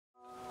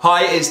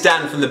Hi, it's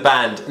Dan from the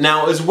band.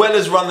 Now, as well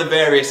as run the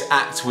various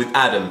acts with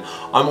Adam,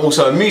 I'm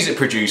also a music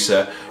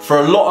producer for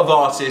a lot of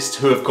artists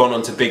who have gone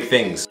on to big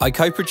things. I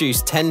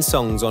co-produced 10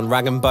 songs on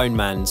Rag & Bone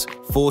Man's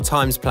 4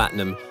 times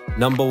platinum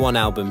 #1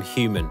 album,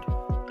 Human.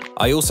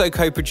 I also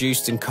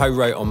co-produced and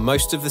co-wrote on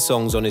most of the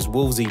songs on his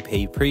Wolves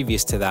EP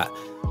previous to that,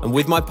 and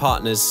with my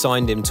partners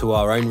signed him to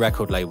our own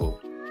record label.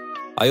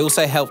 I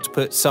also helped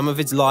put some of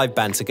his live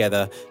band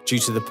together due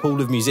to the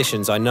pool of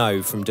musicians I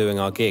know from doing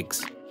our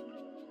gigs.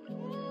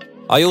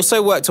 I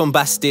also worked on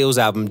Bastille's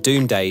album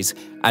Doom Days,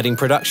 adding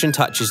production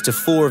touches to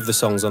 4 of the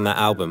songs on that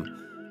album.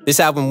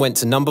 This album went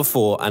to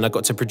 #4 and I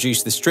got to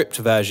produce the stripped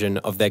version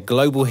of their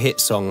global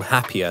hit song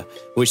Happier,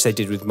 which they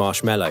did with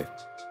Marshmello.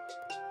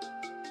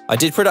 I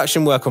did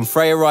production work on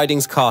Freya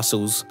Riding's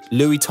Castles,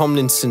 Louis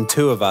Tomlinson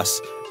 2 of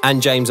Us,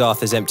 and James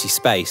Arthur's Empty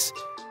Space,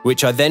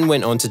 which I then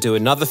went on to do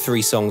another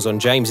 3 songs on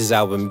James's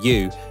album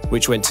You,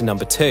 which went to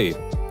 #2.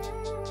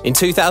 In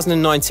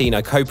 2019,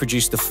 I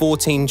co-produced the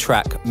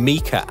 14-track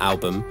Mika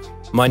album,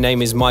 My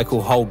Name is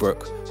Michael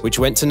Holbrook, which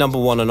went to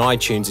 #1 on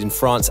iTunes in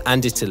France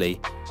and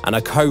Italy, and I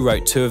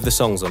co-wrote 2 of the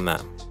songs on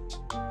that.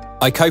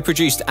 I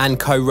co-produced and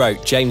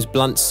co-wrote James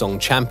Blunt's song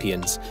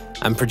Champions,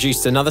 and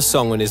produced another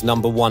song on his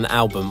 #1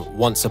 album,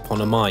 Once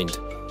Upon a Mind,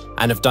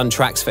 and have done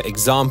tracks for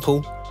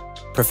Example,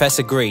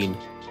 Professor Green,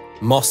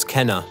 Moss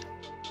Kenner,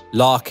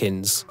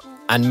 Larkins,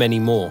 and many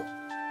more.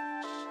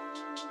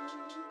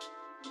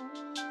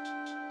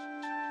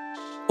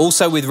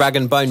 Also with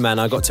Rag & Bone Man,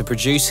 I got to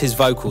produce his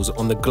vocals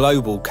on the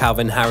global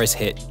Calvin Harris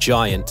hit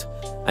Giant,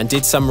 and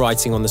did some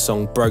writing on the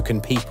song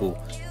Broken People,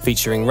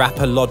 featuring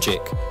rapper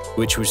Logic,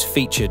 which was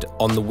featured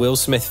on the Will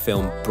Smith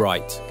film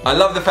Bright. I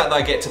love the fact that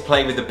I get to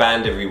play with the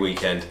band every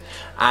weekend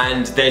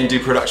and then do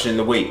production in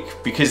the week,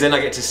 because then I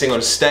get to sing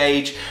on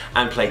stage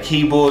and play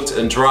keyboards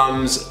and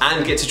drums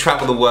and get to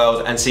travel the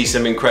world and see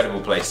some incredible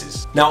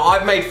places. Now,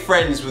 I've made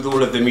friends with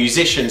all of the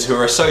musicians who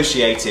are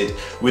associated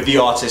with the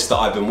artists that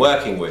I've been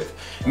working with,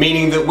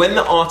 meaning that when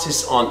the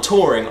artists aren't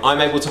touring,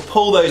 I'm able to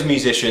pull those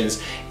musicians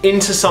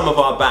into some of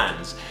our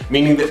bands,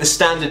 meaning that the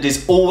standard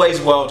is always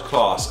world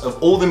class of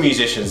all the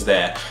musicians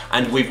there,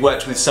 and we've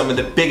worked with some of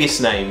the biggest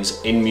names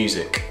in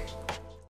music.